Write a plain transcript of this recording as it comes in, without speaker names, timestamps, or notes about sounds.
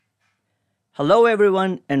Hello,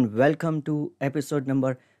 everyone, and welcome to episode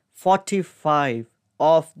number 45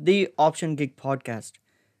 of the Option Gig podcast.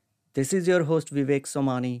 This is your host, Vivek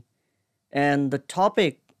Somani, and the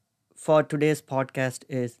topic for today's podcast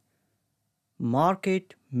is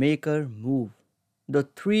Market Maker Move, the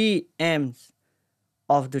three M's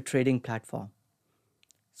of the trading platform.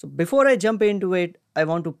 So, before I jump into it, I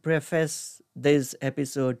want to preface this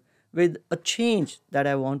episode with a change that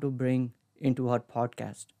I want to bring into our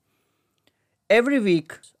podcast. Every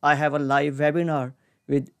week, I have a live webinar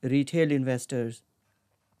with retail investors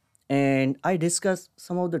and I discuss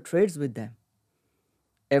some of the trades with them.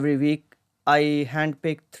 Every week, I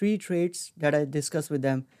handpick three trades that I discuss with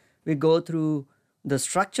them. We go through the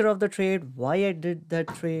structure of the trade, why I did that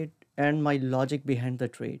trade, and my logic behind the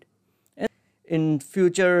trade. In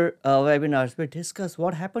future webinars, we discuss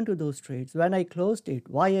what happened to those trades, when I closed it,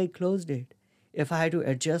 why I closed it, if I had to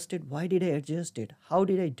adjust it, why did I adjust it, how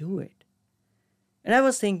did I do it. And I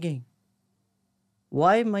was thinking,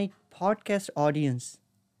 why my podcast audience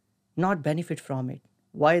not benefit from it?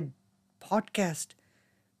 Why podcast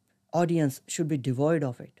audience should be devoid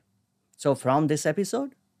of it? So from this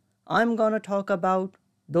episode, I'm going to talk about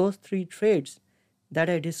those three trades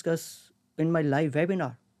that I discuss in my live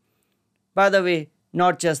webinar. By the way,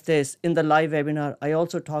 not just this, in the live webinar, I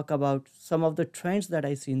also talk about some of the trends that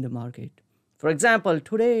I see in the market. For example,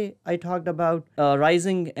 today I talked about a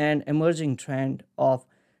rising and emerging trend of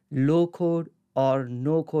low code or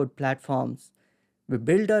no code platforms. We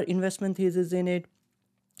built our investment thesis in it.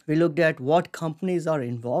 We looked at what companies are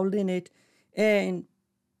involved in it and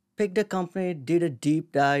picked a company, did a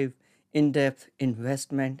deep dive, in depth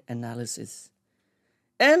investment analysis.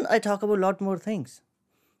 And I talk about a lot more things.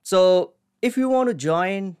 So if you want to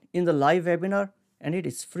join in the live webinar, and it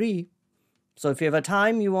is free, so if you have a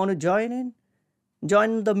time you want to join in,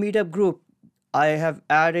 join the meetup group. I have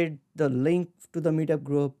added the link to the meetup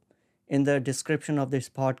group in the description of this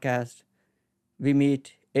podcast. We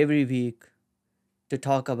meet every week to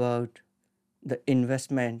talk about the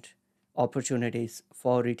investment opportunities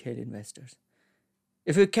for retail investors.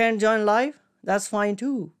 If you can't join live, that's fine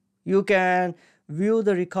too. You can view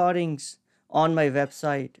the recordings on my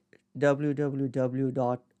website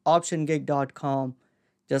www.optiongig.com.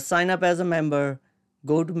 Just sign up as a member,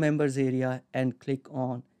 go to members area and click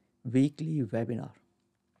on weekly webinar.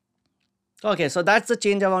 Okay, so that's the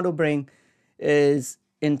change I want to bring is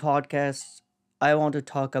in podcasts I want to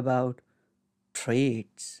talk about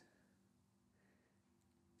trades.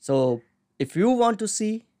 So if you want to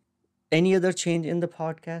see any other change in the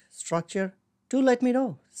podcast structure, do let me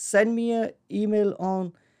know. Send me an email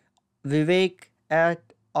on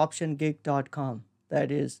vivek@optiongig.com. That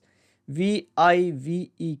is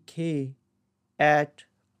VIVEK at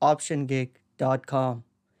optiongig.com.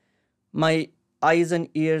 My eyes and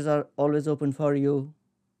ears are always open for you.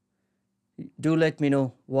 Do let me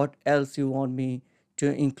know what else you want me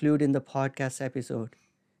to include in the podcast episode,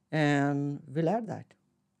 and we'll add that.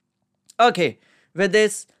 Okay, with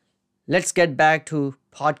this, let's get back to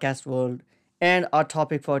podcast world and our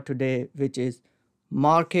topic for today, which is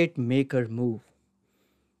market maker move.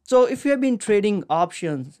 So if you have been trading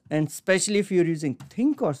options, and especially if you're using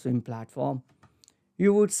Thinkorswim platform,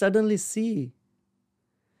 you would suddenly see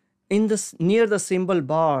in the near the symbol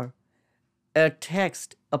bar a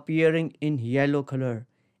text appearing in yellow color,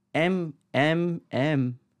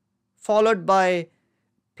 MMM, followed by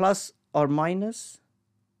plus or minus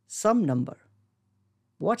some number.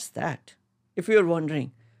 What's that? If you're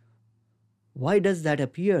wondering, why does that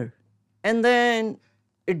appear? And then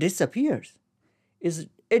it disappears.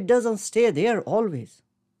 It doesn't stay there always.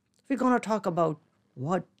 We're going to talk about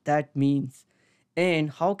what that means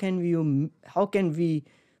and how can we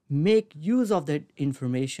make use of that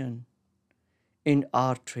information in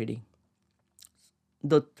our trading.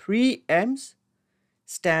 The three M's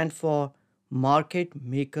stand for market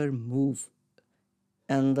maker move,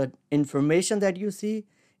 and the information that you see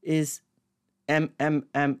is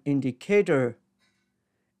MMM indicator.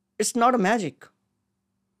 It's not a magic,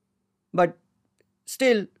 but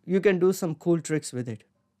still you can do some cool tricks with it.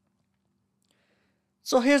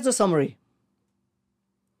 So here's the summary.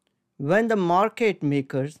 When the market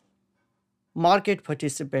makers, market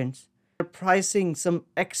participants are pricing some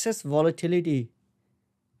excess volatility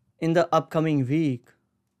in the upcoming week,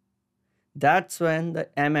 that's when the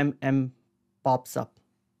MMM pops up.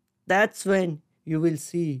 That's when you will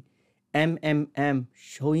see MMM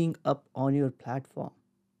showing up on your platform.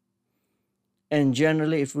 And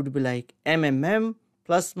generally, it would be like MMM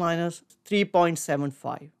plus minus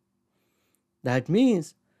 3.75. That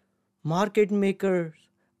means market makers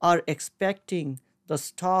are expecting the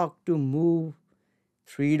stock to move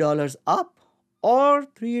 $3 up or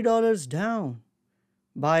 $3 down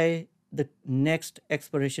by the next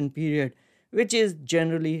expiration period, which is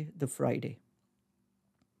generally the Friday.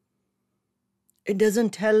 It doesn't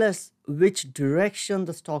tell us which direction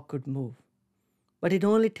the stock could move, but it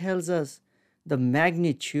only tells us the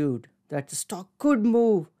magnitude that the stock could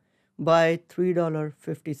move by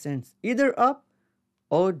 $3.50, either up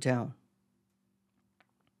or down.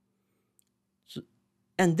 So,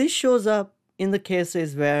 and this shows up in the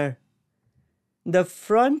cases where the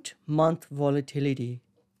front month volatility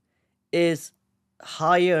is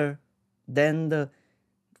higher than the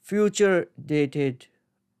future dated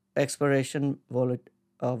expiration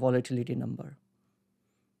volatility number.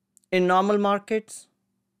 In normal markets,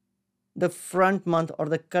 the front month or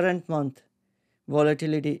the current month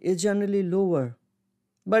volatility is generally lower.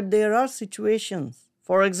 But there are situations,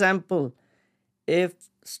 for example, if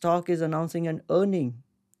stock is announcing an earning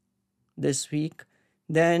this week,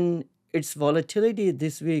 then its volatility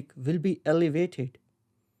this week will be elevated.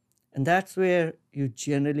 And that's where you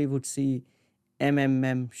generally would see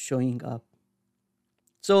MMM showing up.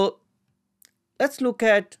 So let's look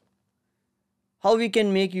at how we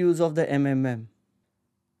can make use of the MMM.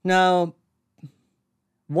 Now,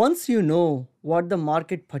 once you know what the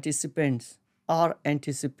market participants are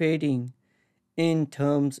anticipating in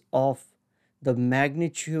terms of the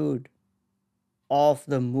magnitude of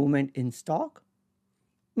the movement in stock,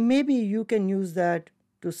 maybe you can use that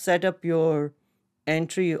to set up your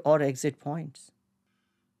entry or exit points.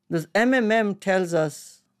 This MMM tells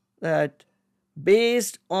us that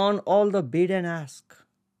based on all the bid and ask,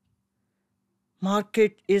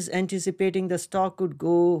 market is anticipating the stock could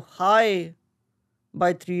go high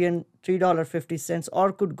by $3.50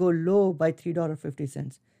 or could go low by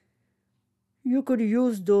 $3.50. You could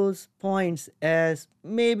use those points as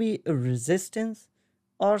maybe a resistance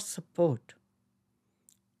or support,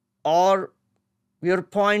 or your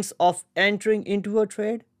points of entering into a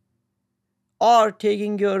trade or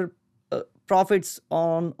taking your profits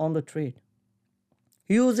on the trade.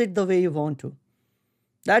 Use it the way you want to.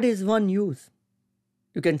 That is one use.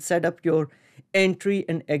 You can set up your entry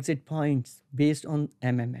and exit points based on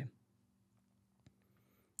MMM.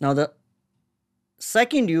 Now, the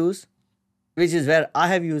second use, which is where I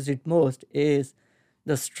have used it most, is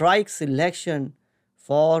the strike selection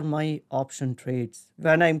for my option trades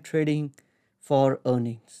when I'm trading for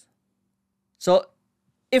earnings. So,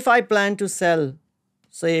 if I plan to sell,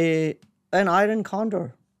 say, an iron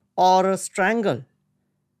condor or a strangle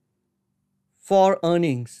for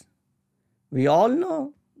earnings, we all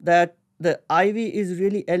know that the IV is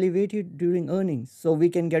really elevated during earnings, so we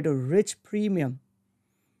can get a rich premium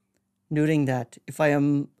during that if I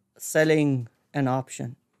am selling an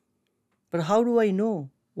option. But how do I know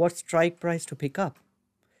what strike price to pick up?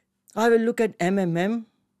 I will look at MMM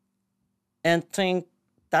and think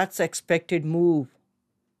that's expected move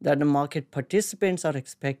that the market participants are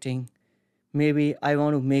expecting. Maybe I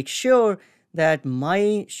want to make sure that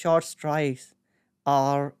my short strikes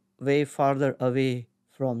are way farther away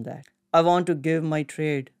from that. I want to give my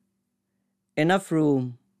trade enough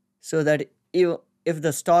room so that if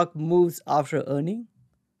the stock moves after earning,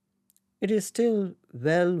 it is still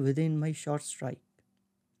well within my short strike.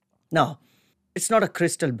 Now, it's not a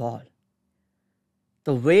crystal ball.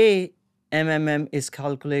 The way MMM is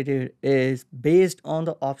calculated is based on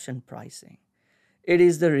the option pricing. It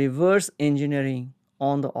is the reverse engineering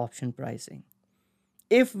on the option pricing.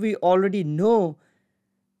 If we already know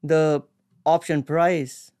the option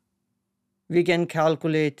price, we can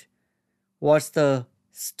calculate what's the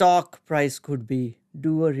stock price could be,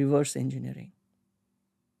 do a reverse engineering.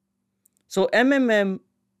 So MMM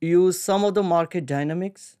use some of the market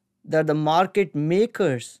dynamics that the market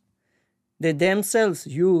makers, they themselves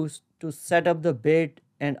use to set up the bid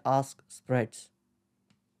and ask spreads.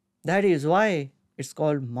 That is why it's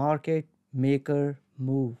called market maker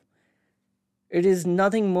move. It is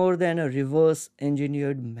nothing more than a reverse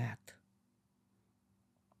engineered math.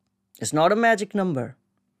 It's not a magic number.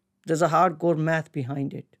 There's a hardcore math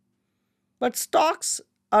behind it. But stocks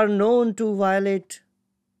are known to violate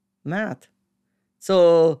math.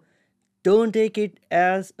 So don't take it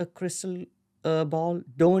as a crystal ball.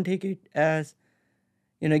 Don't take it as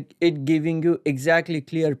it giving you exactly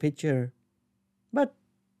clear picture. But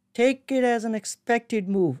take it as an expected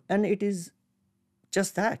move, and it is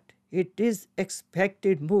just that. It is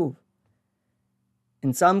expected move.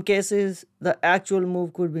 In some cases, the actual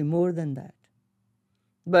move could be more than that.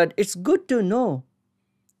 But it's good to know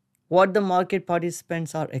what the market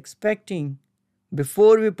participants are expecting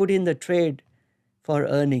before we put in the trade for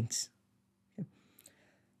earnings.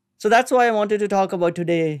 So that's why I wanted to talk about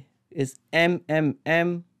today is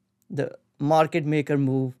MMM, the market maker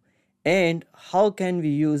move, and how can we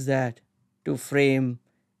use that to frame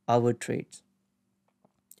our trades.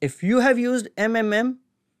 If you have used MMM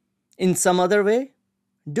in some other way,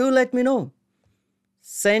 do let me know.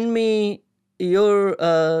 Send me your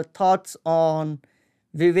thoughts on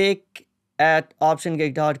Vivek at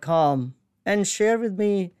optiongig.com and share with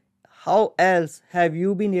me how else have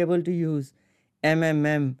you been able to use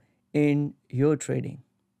MMM in your trading.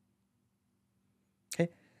 Okay,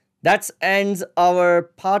 that ends our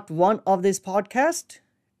part one of this podcast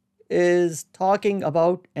is talking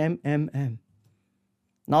about MMM.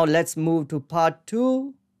 Now let's move to part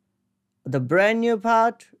two, the brand new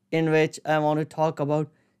part in which I want to talk about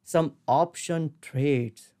some option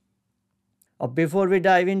trades. Before we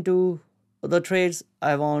dive into the trades,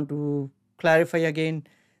 I want to clarify again,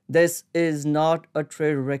 this is not a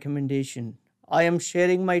trade recommendation. I am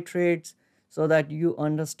sharing my trades so that you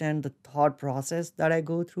understand the thought process that I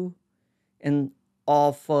go through in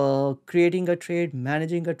of creating a trade,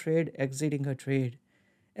 managing a trade, exiting a trade.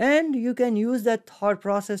 And you can use that thought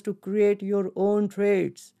process to create your own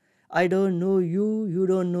trades. I don't know you, you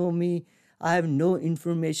don't know me. I have no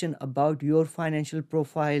information about your financial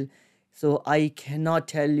profile, so I cannot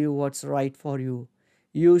tell you what's right for you.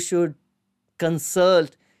 You should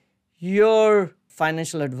consult your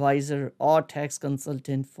financial advisor or tax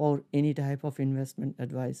consultant for any type of investment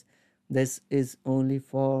advice. This is only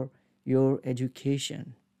for your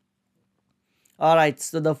education. All right,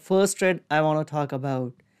 so the first trade I want to talk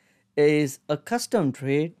about is a custom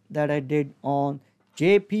trade that I did on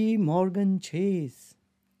JP Morgan Chase.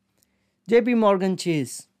 JP Morgan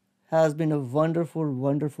Chase has been a wonderful,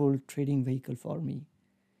 wonderful trading vehicle for me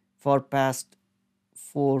for past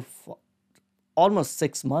almost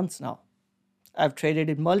 6 months now. I've traded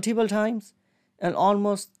it multiple times and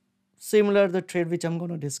almost similar the trade which I'm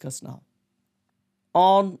going to discuss now.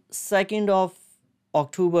 On 2nd of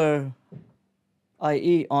October,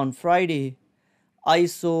 i.e. on Friday, I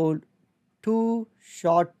sold 2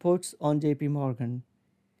 short puts on JP Morgan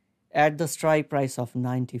at the strike price of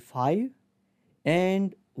 95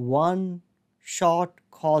 and 1 short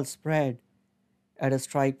call spread at a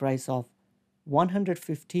strike price of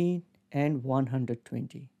 115 and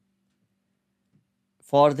 120.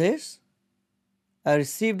 For this, I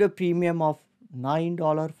received a premium of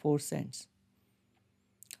 $9.04.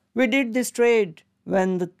 We did this trade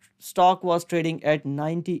when the stock was trading at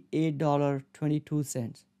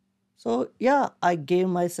 $98.22. So yeah, I gave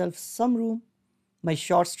myself some room. My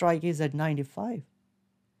short strike is at 95.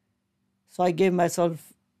 So I gave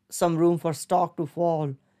myself some room for stock to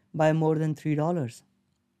fall by more than $3.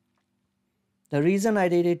 The reason I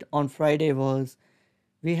did it on Friday was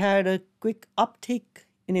we had a quick uptick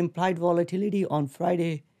in implied volatility on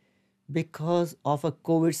Friday because of a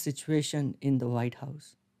COVID situation in the White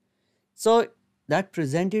House. So that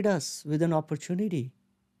presented us with an opportunity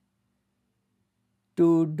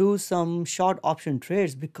to do some short option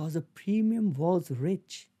trades because the premium was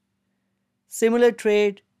rich. Similar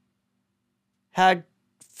trade had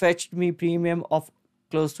fetched me premium of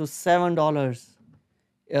close to $7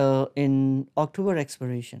 in October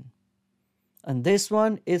expiration. And this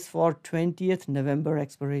one is for 20th November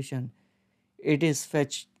expiration. It is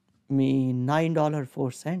fetched me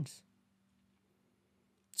 $9.04.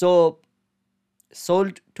 So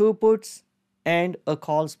sold 2 puts and a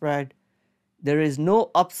call spread. There is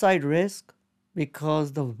no upside risk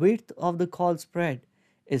because the width of the call spread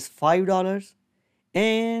is $5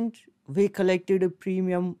 and we collected a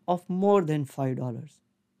premium of more than $5.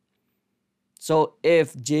 So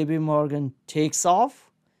if JP Morgan takes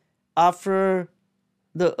off after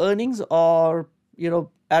the earnings or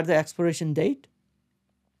at the expiration date,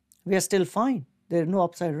 we are still fine. There is no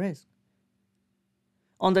upside risk.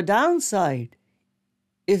 On the downside,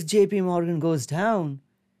 if JP Morgan goes down,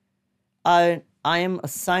 I am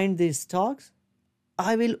assigned these stocks,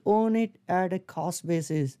 I will own it at a cost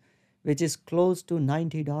basis which is close to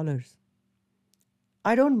 $90.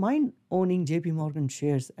 I don't mind owning JP Morgan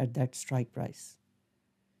shares at that strike price.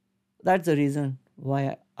 That's the reason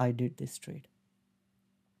why I did this trade.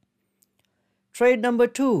 Trade number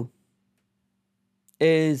 2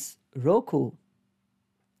 is Roku.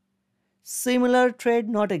 Similar trade,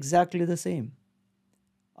 not exactly the same.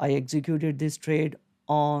 I executed this trade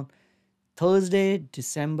on Thursday,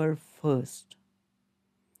 December 1st.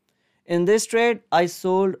 In this trade, I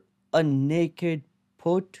sold a naked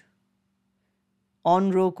put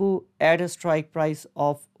on Roku at a strike price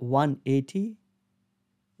of 180,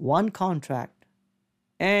 1 contract,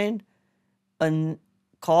 and a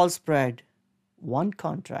call spread, 1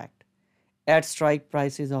 contract, at strike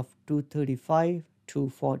prices of 235,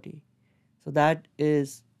 240. So that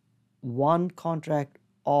is one contract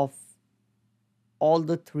of all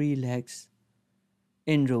the three legs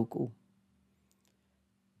in Roku.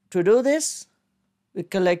 To do this, we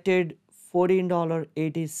collected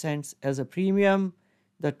 $14.80 as a premium.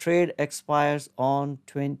 The trade expires on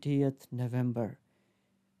 20th November.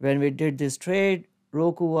 When we did this trade,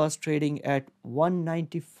 Roku was trading at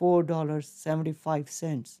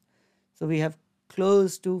 $194.75. So we have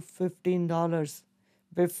close to $15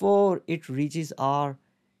 before it reaches our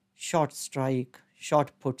short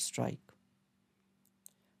put strike.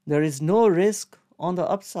 There is no risk on the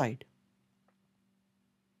upside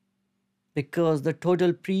because the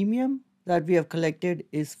total premium that we have collected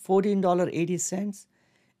is $14.80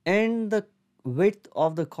 and the width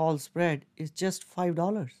of the call spread is just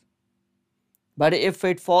 $5. But if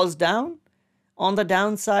it falls down on the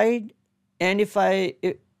downside, and if I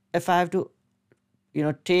have to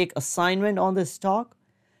take assignment on the stock,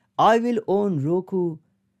 I will own Roku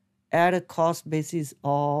at a cost basis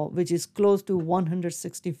of which is close to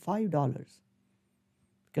 $165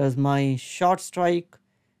 because my short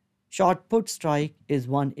put strike is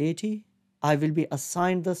 180. I will be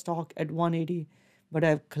assigned the stock at 180, but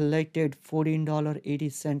I've collected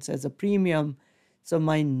 $14.80 as a premium. So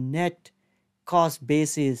my net cost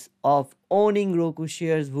basis of owning Roku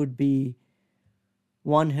shares would be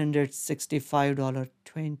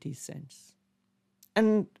 $165.20.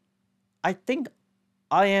 And I think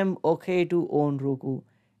I am okay to own Roku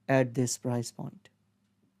at this price point.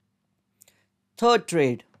 Third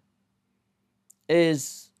trade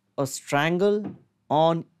is a strangle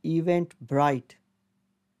on Eventbrite,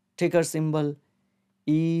 ticker symbol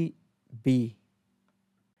EB.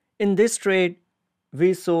 In this trade,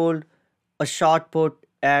 we sold a short put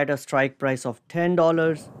at a strike price of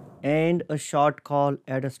 $10 and a short call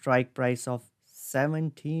at a strike price of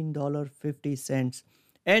 $17.50,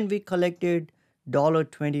 and we collected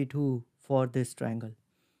 $22 for this strangle.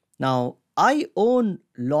 Now, I own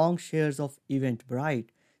long shares of Eventbrite,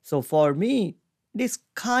 so for me, it is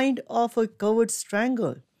kind of a covered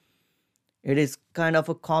strangle. It is kind of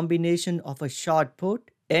a combination of a short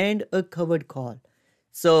put and a covered call.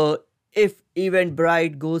 So if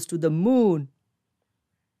Eventbrite goes to the moon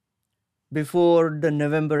before the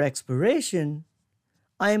November expiration,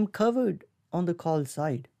 I am covered on the call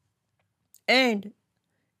side. And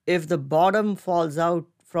if the bottom falls out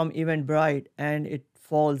from Eventbrite and it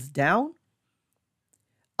falls down,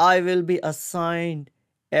 I will be assigned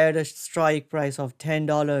at a strike price of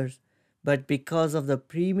 $10. But because of the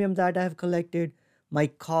premium that I have collected, my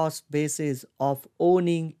cost basis of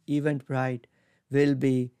owning Eventbrite will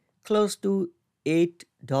be close to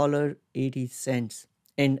 $8.80.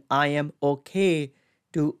 And I am okay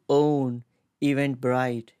to own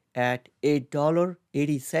Eventbrite at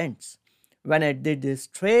 $8.80. When I did this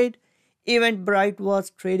trade, Eventbrite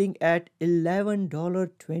was trading at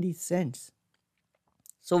 $11.20.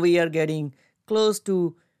 So we are getting close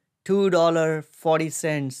to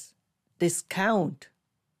 $2.40 discount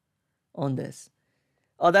on this.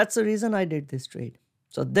 That's the reason I did this trade.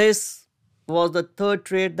 So this was the third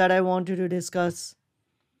trade that I wanted to discuss.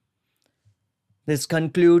 This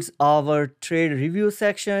concludes our trade review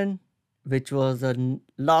section, which was the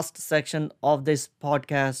last section of this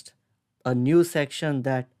podcast, a new section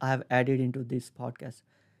that I have added into this podcast.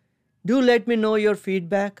 Do let me know your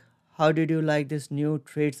feedback. How did you like this new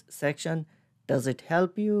trades section? Does it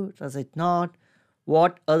help you? Does it not?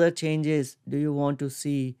 What other changes do you want to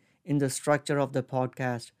see in the structure of the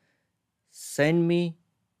podcast? Send me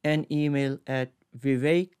an email at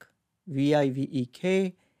Vivek,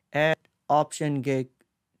 Vivek, at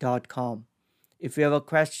optiongig.com. If you have a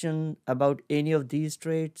question about any of these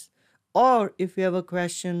trades, or if you have a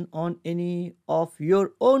question on any of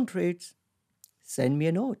your own trades, send me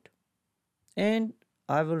a note and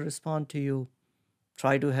I will respond to you,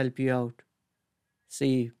 try to help you out,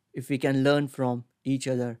 see if we can learn from each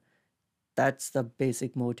other. That's the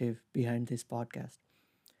basic motive behind this podcast.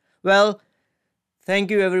 Well,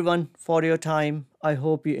 thank you everyone for your time. I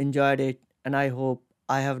hope you enjoyed it and I hope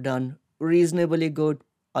I have done reasonably good.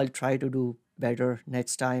 I'll try to do better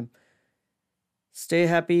next time. Stay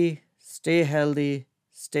happy, stay healthy,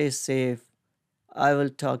 stay safe. I will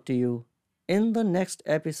talk to you in the next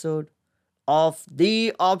episode of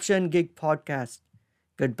the Option Gig podcast.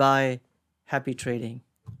 Goodbye. Happy trading.